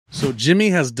So Jimmy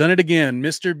has done it again.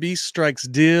 Mr. Beast strikes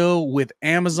deal with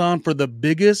Amazon for the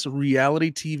biggest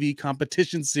reality TV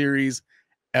competition series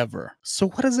ever. So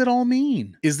what does it all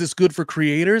mean? Is this good for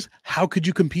creators? How could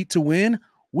you compete to win?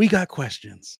 We got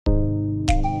questions.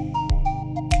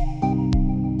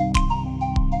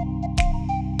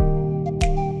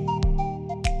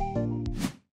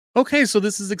 Okay, so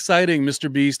this is exciting.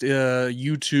 MrBeast,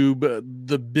 YouTube,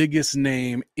 the biggest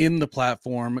name in the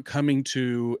platform, coming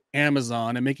to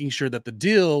Amazon and making sure that the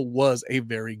deal was a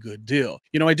very good deal.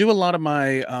 You know, I do a lot of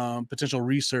my potential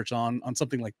research on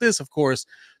something like this, of course,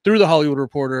 through the Hollywood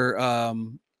Reporter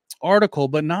article.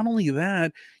 But not only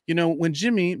that, you know, when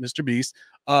Jimmy, MrBeast,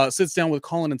 sits down with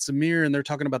Colin and Samir, and they're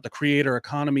talking about the creator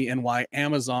economy and why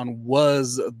Amazon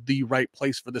was the right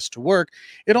place for this to work,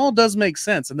 it all does make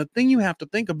sense. And the thing you have to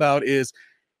think about is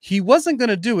he wasn't going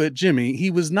to do it, Jimmy.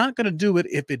 He was not going to do it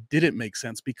if it didn't make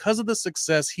sense because of the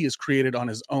success he has created on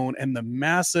his own and the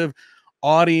massive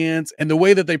audience and the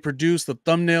way that they produce the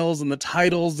thumbnails and the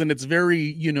titles. And it's very,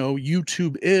 you know,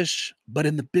 YouTube-ish, but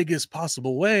in the biggest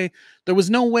possible way. There was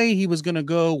no way he was going to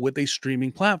go with a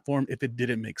streaming platform if it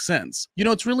didn't make sense. You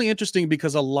know, it's really interesting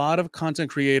because a lot of content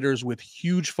creators with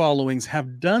huge followings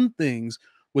have done things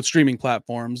with streaming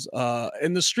platforms,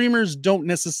 and the streamers don't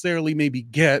necessarily maybe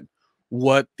get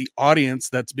what the audience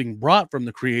that's being brought from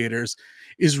the creators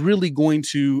is really going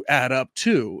to add up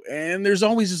to. And there's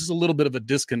always just a little bit of a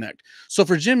disconnect. So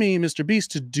for Jimmy, MrBeast,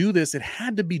 to do this, it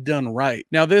had to be done right.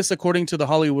 Now, this, according to the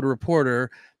Hollywood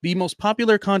Reporter, the most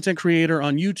popular content creator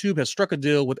on YouTube has struck a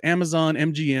deal with Amazon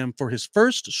MGM for his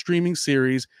first streaming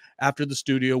series after the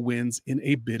studio wins in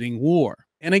a bidding war.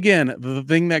 And again, the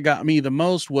thing that got me the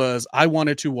most was I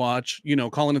wanted to watch, you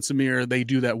know, Colin and Samir. They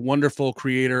do that wonderful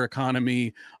creator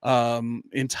economy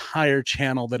entire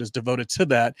channel that is devoted to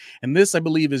that. And this, I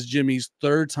believe, is Jimmy's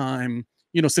third time,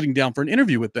 you know, sitting down for an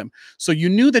interview with them. So you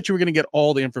knew that you were going to get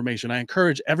all the information. I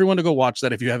encourage everyone to go watch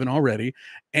that if you haven't already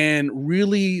and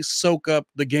really soak up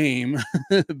the game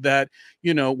that,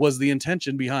 you know, was the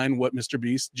intention behind what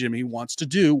MrBeast Jimmy wants to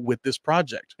do with this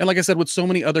project. And like I said, with so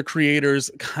many other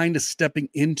creators kind of stepping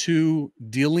into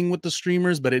dealing with the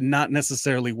streamers, but it not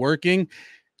necessarily working,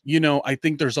 you know, I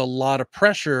think there's a lot of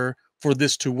pressure for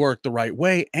this to work the right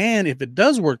way. And if it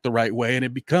does work the right way and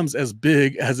it becomes as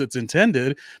big as it's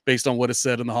intended, based on what is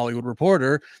said in the Hollywood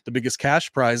Reporter, the biggest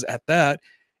cash prize at that,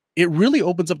 it really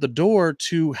opens up the door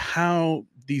to how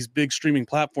these big streaming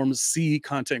platforms see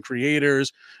content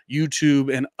creators,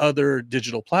 YouTube, and other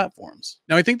digital platforms.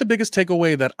 Now, I think the biggest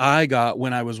takeaway that I got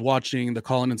when I was watching the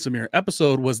Colin and Samir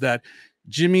episode was that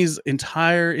Jimmy's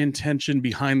entire intention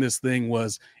behind this thing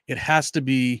was it has to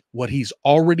be what he's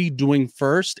already doing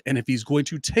first. And if he's going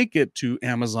to take it to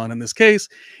Amazon in this case,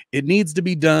 it needs to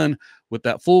be done with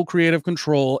that full creative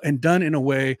control and done in a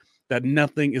way that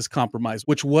nothing is compromised,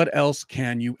 which what else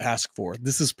can you ask for?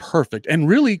 This is perfect and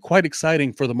really quite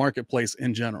exciting for the marketplace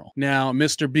in general. Now,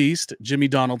 MrBeast, Jimmy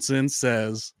Donaldson,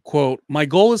 says, quote, "My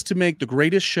goal is to make the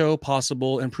greatest show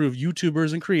possible and prove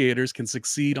YouTubers and creators can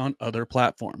succeed on other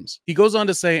platforms." He goes on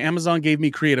to say, "Amazon gave me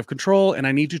creative control and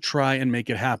I need to try and make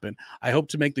it happen. I hope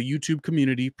to make the YouTube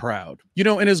community proud." You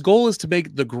know, and his goal is to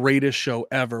make the greatest show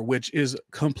ever, which is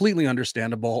completely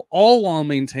understandable, all while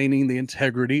maintaining the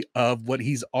integrity of what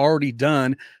he's already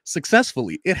done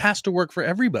successfully. It has to work for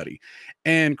everybody.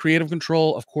 And creative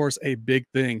control, of course, a big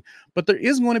thing. But there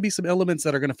is going to be some elements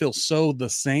that are going to feel so the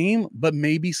same, but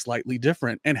maybe slightly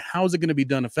different. And how is it going to be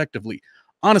done effectively?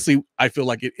 Honestly, I feel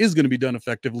like it is going to be done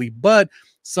effectively, but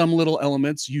some little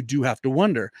elements you do have to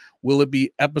wonder. Will it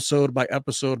be episode by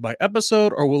episode by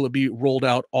episode, or will it be rolled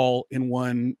out all in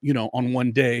one, you know, on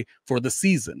one day for the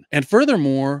season? And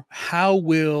furthermore, how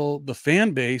will the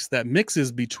fan base that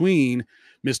mixes between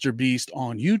MrBeast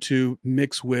on YouTube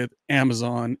mix with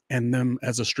Amazon and them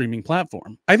as a streaming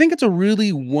platform? I think it's a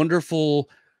really wonderful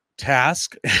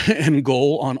task and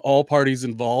goal on all parties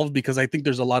involved because I think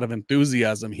there's a lot of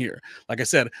enthusiasm here. Like I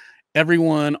said,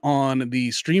 everyone on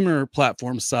the streamer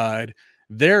platform side,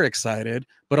 they're excited,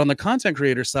 but on the content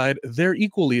creator side, they're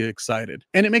equally excited.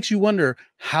 And it makes you wonder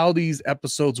how these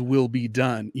episodes will be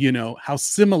done. You know, how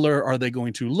similar are they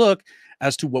going to look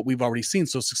as to what we've already seen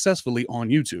so successfully on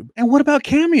YouTube? And what about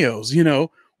cameos? You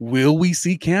know, will we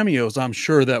see cameos? I'm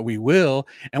sure that we will.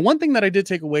 And one thing that I did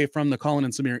take away from the Colin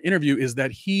and Samir interview is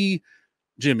that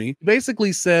Jimmy,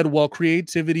 basically said, while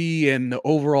creativity and the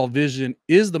overall vision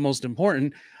is the most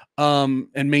important,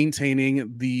 and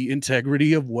maintaining the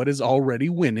integrity of what is already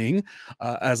winning,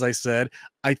 as I said,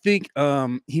 I think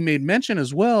he made mention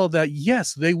as well that,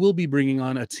 yes, they will be bringing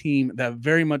on a team that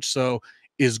very much so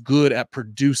is good at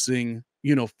producing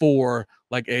for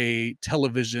like a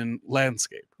television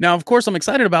landscape. Now, of course, I'm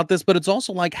excited about this, but it's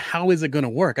also like, how is it going to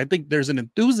work? I think there's an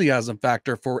enthusiasm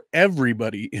factor for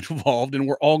everybody involved, and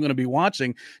we're all going to be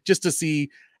watching just to see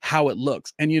how it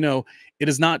looks. And, it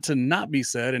is not to not be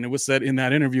said, and it was said in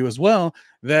that interview as well,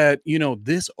 that,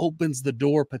 this opens the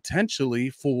door potentially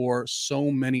for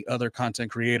so many other content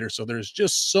creators. So there's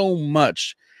just so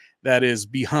much that is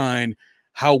behind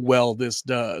how well this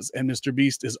does. And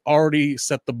MrBeast has already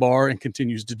set the bar and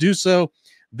continues to do so.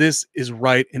 This is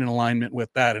right in alignment with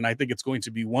that. And I think it's going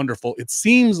to be wonderful. It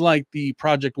seems like the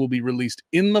project will be released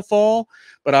in the fall,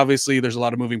 but obviously there's a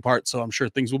lot of moving parts. So I'm sure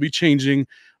things will be changing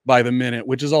by the minute,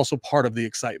 which is also part of the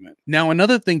excitement. Now,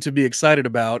 another thing to be excited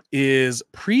about is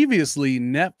previously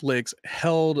Netflix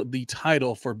held the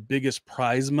title for biggest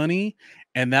prize money,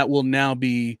 and that will now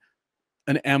be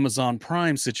an Amazon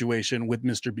Prime situation with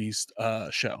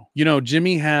MrBeast show.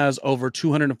 Jimmy has over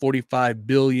 245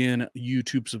 billion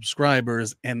YouTube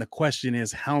subscribers, and the question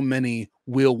is how many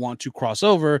will want to cross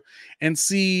over and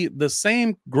see the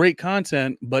same great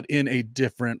content but in a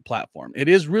different platform. It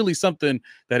is really something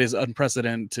that is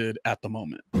unprecedented at the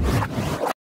moment.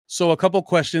 So a couple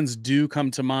questions do come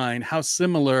to mind. How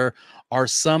similar are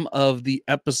some of the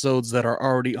episodes that are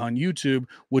already on YouTube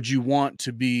would you want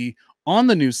to be on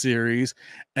the new series,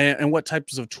 and what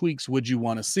types of tweaks would you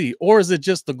want to see? Or is it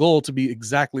just the goal to be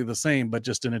exactly the same, but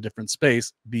just in a different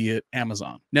space, be it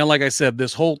Amazon? Now, like I said,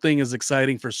 this whole thing is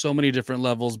exciting for so many different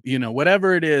levels.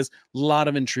 Whatever it is, a lot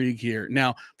of intrigue here.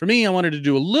 Now, for me, I wanted to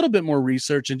do a little bit more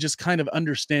research and just kind of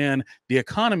understand the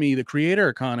economy, the creator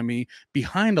economy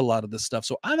behind a lot of this stuff.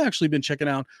 So I've actually been checking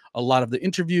out a lot of the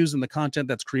interviews and the content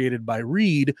that's created by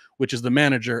Reed, which is the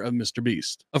manager of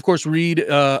MrBeast. Of course, Reed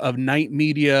of Night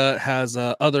Media has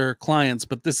other clients,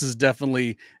 but this is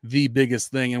definitely the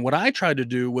biggest thing. And what I tried to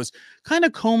do was kind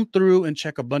of comb through and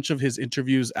check a bunch of his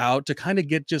interviews out to kind of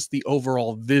get just the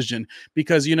overall vision.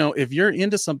 Because, if you're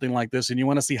into something like this and you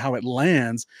want to see how it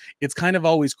lands, it's kind of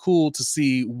always cool to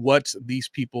see what these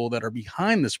people that are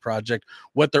behind this project,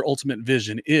 what their ultimate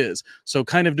vision is. So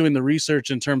kind of doing the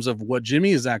research in terms of what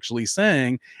Jimmy is actually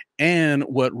saying and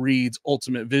what Reed's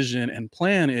ultimate vision and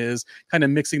plan is, kind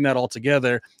of mixing that all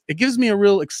together, it gives me a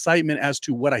real excitement as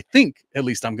to what I think at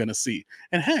least I'm going to see.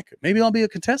 And heck, maybe I'll be a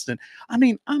contestant. I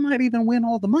mean, I might even win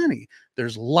all the money.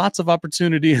 There's lots of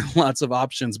opportunity and lots of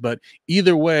options, but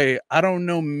either way, I don't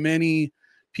know many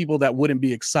people that wouldn't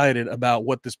be excited about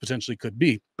what this potentially could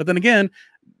be. But then again,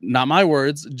 not my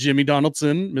words, Jimmy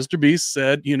Donaldson, MrBeast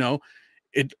said,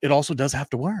 it also does have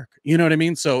to work. You know what I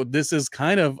mean? So this is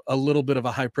kind of a little bit of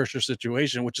a high pressure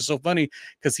situation, which is so funny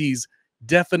because he's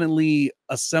definitely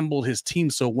assembled his team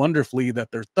so wonderfully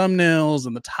that their thumbnails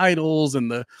and the titles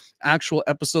and the actual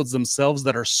episodes themselves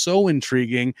that are so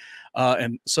intriguing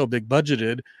and so big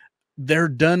budgeted, they're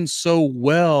done so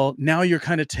well. Now you're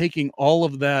kind of taking all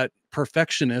of that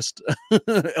perfectionist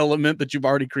element that you've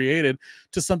already created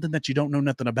to something that you don't know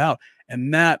nothing about.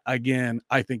 And that, again,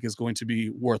 I think is going to be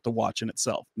worth the watch in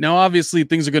itself. Now, obviously,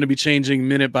 things are going to be changing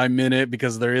minute by minute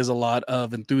because there is a lot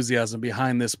of enthusiasm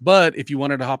behind this. But if you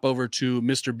wanted to hop over to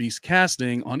MrBeast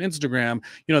Casting on Instagram,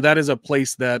 that is a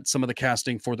place that some of the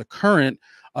casting for the current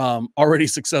already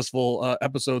successful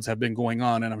episodes have been going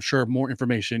on, and I'm sure more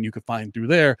information you could find through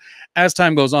there. As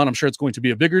time goes on, I'm sure it's going to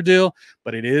be a bigger deal,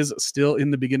 but it is still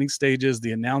in the beginning stages.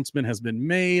 The announcement has been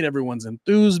made, everyone's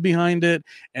enthused behind it,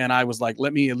 and I was like,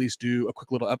 let me at least do a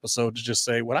quick little episode to just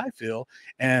say what I feel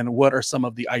and what are some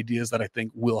of the ideas that I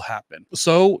think will happen.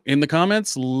 So in the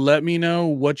comments, let me know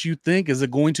what you think. Is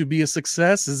it going to be a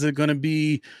success? Is it going to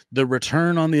be the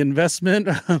return on the investment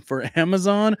for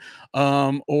Amazon,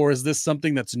 or is this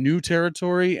something that's new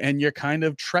territory and you're kind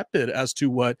of trepid as to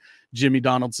what Jimmy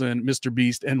Donaldson,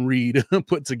 MrBeast, and Reed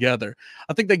put together?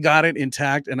 I think they got it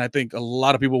intact, and I think a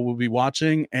lot of people will be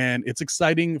watching, and it's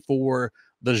exciting for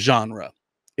the genre.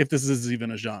 If this is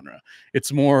even a genre,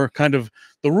 it's more kind of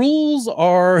the rules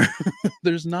are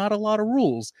there's not a lot of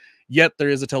rules, yet there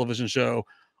is a television show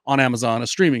on Amazon, a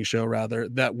streaming show rather,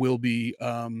 that will be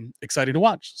exciting to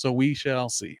watch. So we shall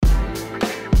see.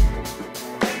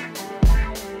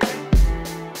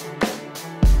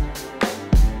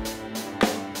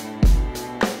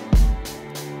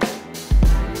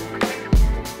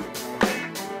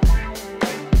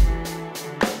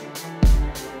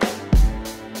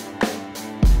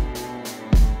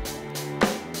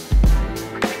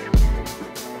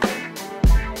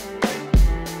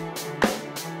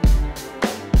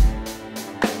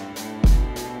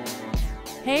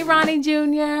 Hey, Ronnie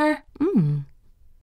Jr.